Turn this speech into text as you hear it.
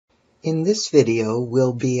In this video,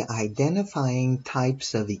 we'll be identifying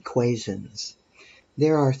types of equations.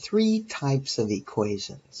 There are three types of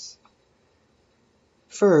equations.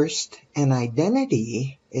 First, an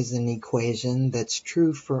identity is an equation that's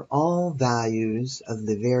true for all values of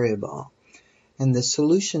the variable, and the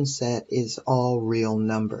solution set is all real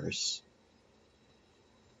numbers.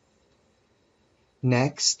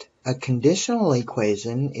 Next, a conditional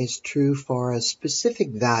equation is true for a specific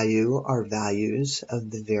value or values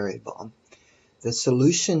of the variable. The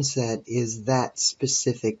solution set is that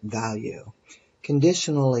specific value.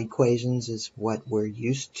 Conditional equations is what we're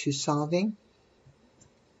used to solving.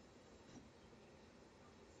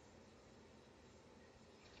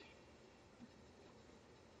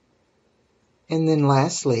 And then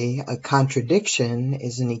lastly, a contradiction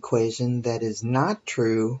is an equation that is not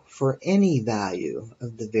true for any value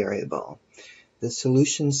of the variable. The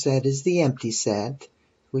solution set is the empty set,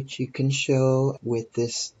 which you can show with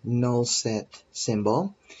this null set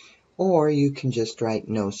symbol, or you can just write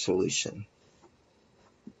no solution.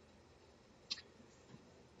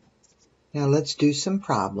 Now let's do some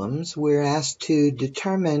problems. We're asked to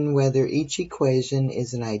determine whether each equation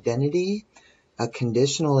is an identity, a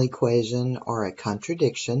conditional equation, or a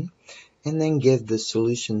contradiction, and then give the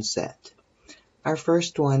solution set. Our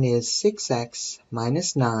first one is 6x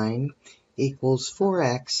minus 9 equals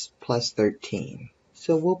 4x plus 13.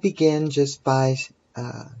 So we'll begin just by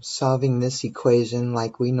solving this equation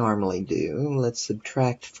like we normally do. Let's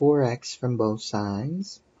subtract 4x from both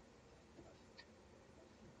sides.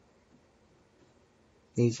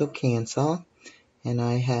 These will cancel, and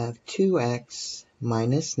I have 2x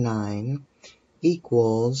minus 9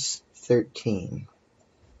 equals 13.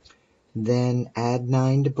 Then add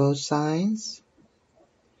 9 to both sides.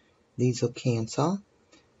 These will cancel,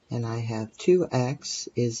 and I have 2x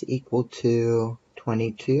is equal to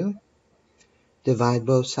 22. Divide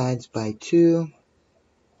both sides by 2,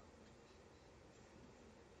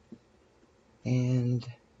 and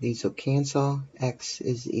these will cancel. X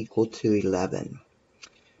is equal to 11.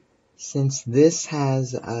 Since this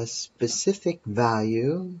has a specific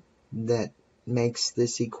value that makes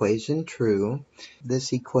this equation true,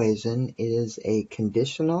 this equation is a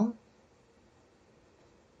conditional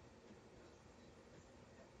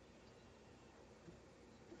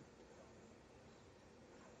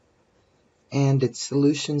and its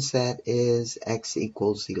solution set is x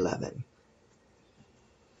equals 11.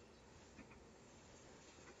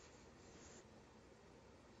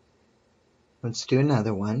 Let's do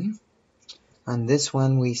another one. On this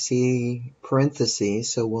one we see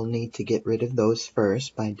parentheses, so we'll need to get rid of those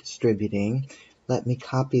first by distributing. Let me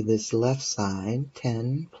copy this left side.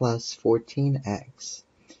 10 plus 14x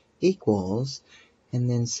equals, and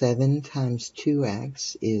then 7 times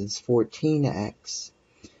 2x is 14x,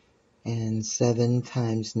 and 7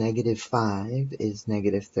 times negative 5 is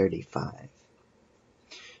negative 35.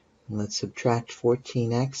 Let's subtract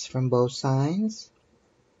 14x from both sides.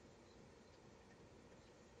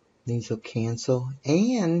 These will cancel,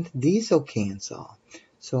 and these will cancel.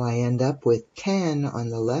 So I end up with 10 on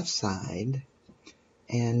the left side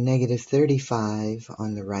and negative 35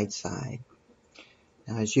 on the right side.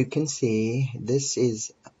 Now, as you can see, this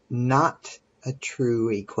is not a true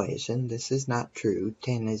equation. This is not true.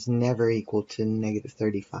 10 is never equal to negative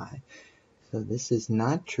 35. So this is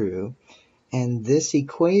not true. And this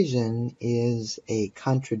equation is a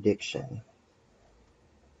contradiction.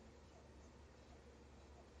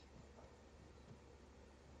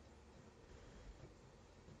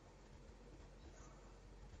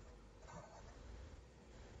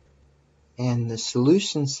 And the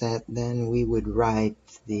solution set, then we would write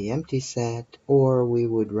the empty set, or we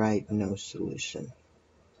would write no solution.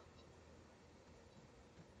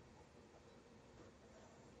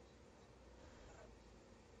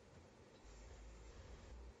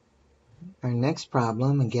 Our next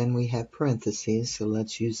problem, again we have parentheses, so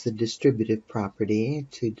let's use the distributive property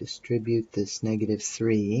to distribute this negative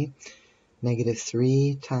 3. Negative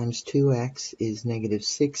 3 times 2x is negative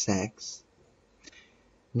 6x.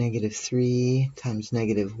 Negative 3 times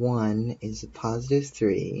negative 1 is a positive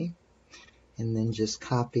 3. And then just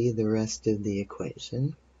copy the rest of the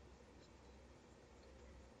equation.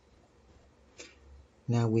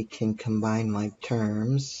 Now we can combine my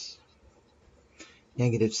terms.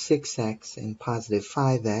 Negative 6x and positive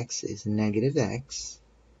 5x is negative x.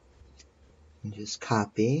 And just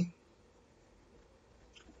copy.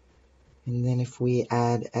 And then if we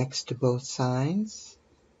add x to both sides,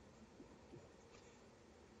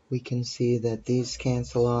 we can see that these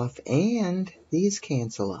cancel off and these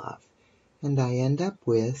cancel off. And I end up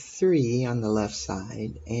with 3 on the left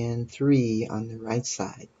side and 3 on the right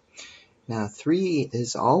side. Now 3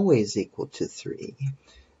 is always equal to 3.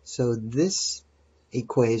 So this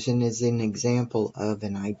equation is an example of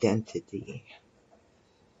an identity.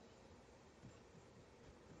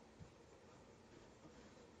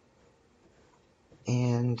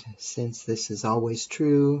 And since this is always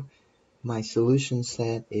true, my solution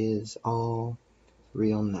set is all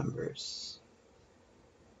real numbers.